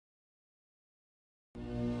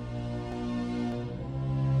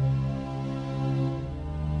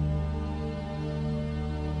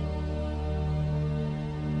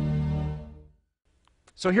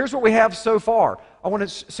So here's what we have so far. I want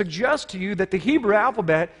to suggest to you that the Hebrew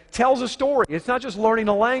alphabet tells a story. It's not just learning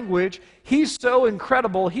a language. He's so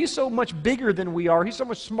incredible. He's so much bigger than we are. He's so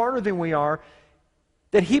much smarter than we are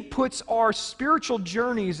that He puts our spiritual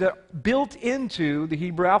journeys that built into the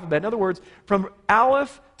Hebrew alphabet. In other words, from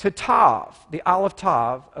Aleph to Tav, the Aleph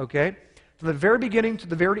Tav, okay, from the very beginning to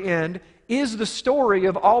the very end, is the story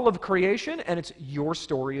of all of creation, and it's your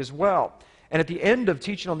story as well. And at the end of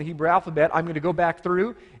teaching on the Hebrew alphabet, I'm going to go back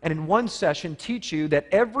through and in one session teach you that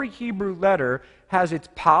every Hebrew letter has its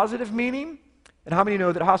positive meaning. And how many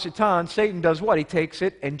know that Hasatan, Satan, does what? He takes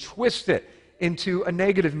it and twists it into a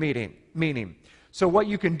negative meaning. So what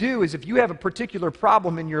you can do is if you have a particular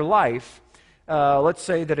problem in your life, let's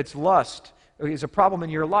say that it's lust, is a problem in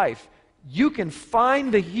your life, you can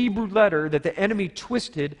find the Hebrew letter that the enemy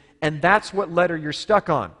twisted, and that's what letter you're stuck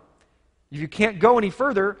on. You can't go any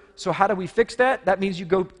further, so how do we fix that? That means you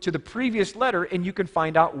go to the previous letter and you can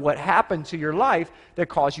find out what happened to your life that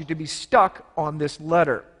caused you to be stuck on this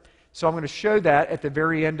letter. So I'm going to show that at the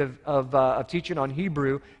very end of teaching on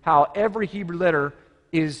Hebrew, how every Hebrew letter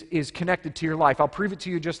is connected to your life. I'll prove it to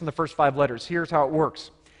you just in the first 5 letters. Here's how it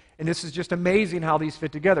works. And this is just amazing how these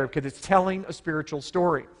fit together because it's telling a spiritual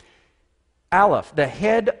story. Aleph, the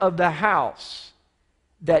head of the house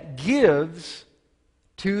that gives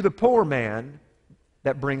to the poor man,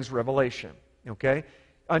 that brings revelation, okay?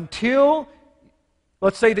 Until,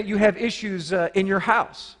 let's say that you have issues in your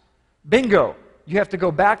house. Bingo, you have to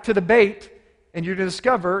go back to the Beit and you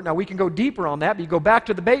discover, now we can go deeper on that, but you go back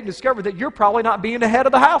to the Beit and discover that you're probably not being the head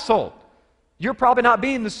of the household. You're probably not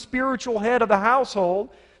being the spiritual head of the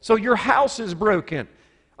household, so your house is broken.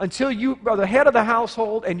 Until you are the head of the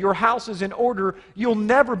household and your house is in order, you'll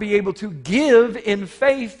never be able to give in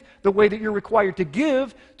faith the way that you're required to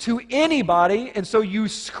give to anybody, and so you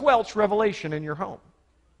squelch revelation in your home.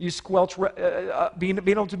 You squelch being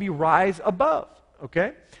able to be rise above,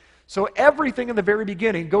 okay? So everything in the very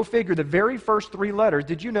beginning, go figure, the very first 3 letters,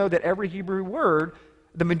 did you know that every Hebrew word,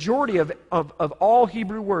 the majority of all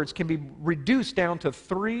Hebrew words can be reduced down to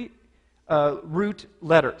 3 root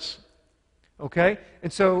letters? Okay?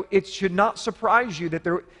 And so it should not surprise you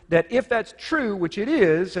that if that's true, which it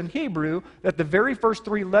is in Hebrew, that the very first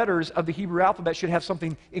 3 letters of the Hebrew alphabet should have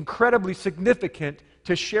something incredibly significant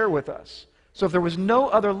to share with us. So if there was no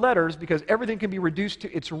other letters, because everything can be reduced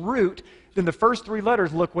to its root, then the first 3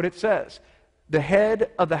 letters, look what it says. The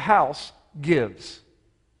head of the house gives.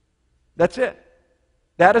 That's it.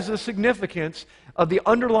 That is the significance of the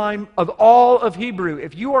underline of all of Hebrew.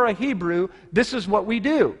 If you are a Hebrew, this is what we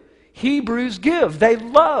do. Hebrews give. They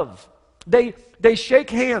love. They shake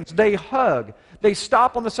hands. They hug. They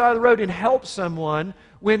stop on the side of the road and help someone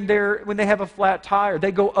when they have a flat tire.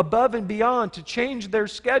 They go above and beyond to change their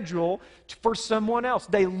schedule for someone else.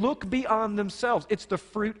 They look beyond themselves. It's the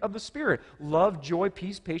fruit of the Spirit. Love, joy,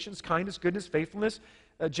 peace, patience, kindness, goodness, faithfulness,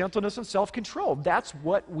 gentleness, and self-control. That's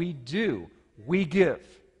what we do. We give.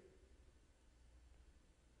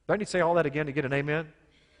 Do I need to say all that again to get an amen?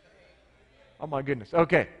 Oh my goodness.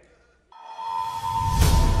 Okay.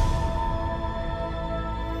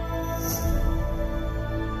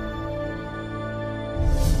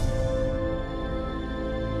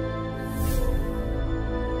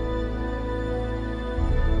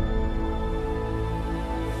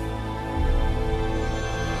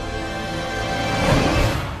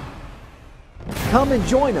 Come and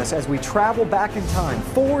join us as we travel back in time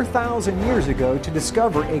 4,000 years ago to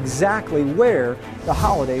discover exactly where the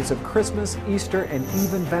holidays of Christmas, Easter, and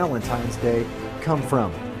even Valentine's Day come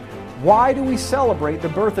from. Why do we celebrate the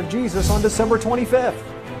birth of Jesus on December 25th?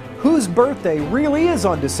 Whose birthday really is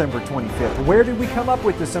on December 25th? Where did we come up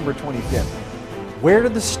with December 25th? Where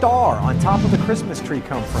did the star on top of the Christmas tree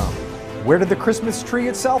come from? Where did the Christmas tree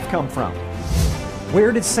itself come from?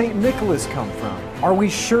 Where did St. Nicholas come from? Are we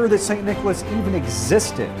sure that St. Nicholas even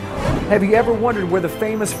existed? Have you ever wondered where the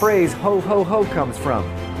famous phrase, ho, ho, ho, comes from?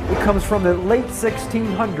 It comes from the late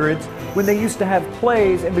 1600s when they used to have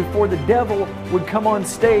plays, and before the devil would come on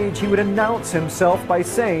stage, he would announce himself by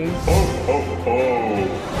saying, ho, ho,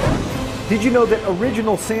 ho. Did you know that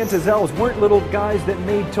original Santa's elves weren't little guys that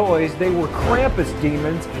made toys? They were Krampus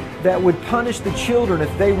demons that would punish the children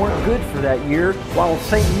if they weren't good for that year, while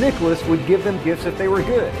St. Nicholas would give them gifts if they were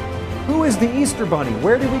good. Who is the Easter Bunny?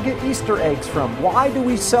 Where do we get Easter eggs from? Why do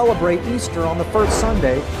we celebrate Easter on the first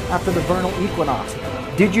Sunday after the vernal equinox?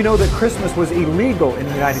 Did you know that Christmas was illegal in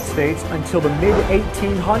the United States until the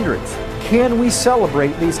mid-1800s? Can we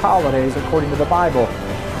celebrate these holidays according to the Bible?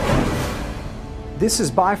 This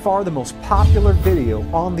is by far the most popular video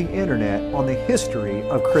on the internet on the history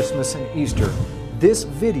of Christmas and Easter. This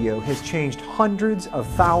video has changed hundreds of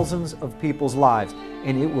thousands of people's lives,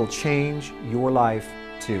 and it will change your life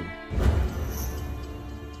too.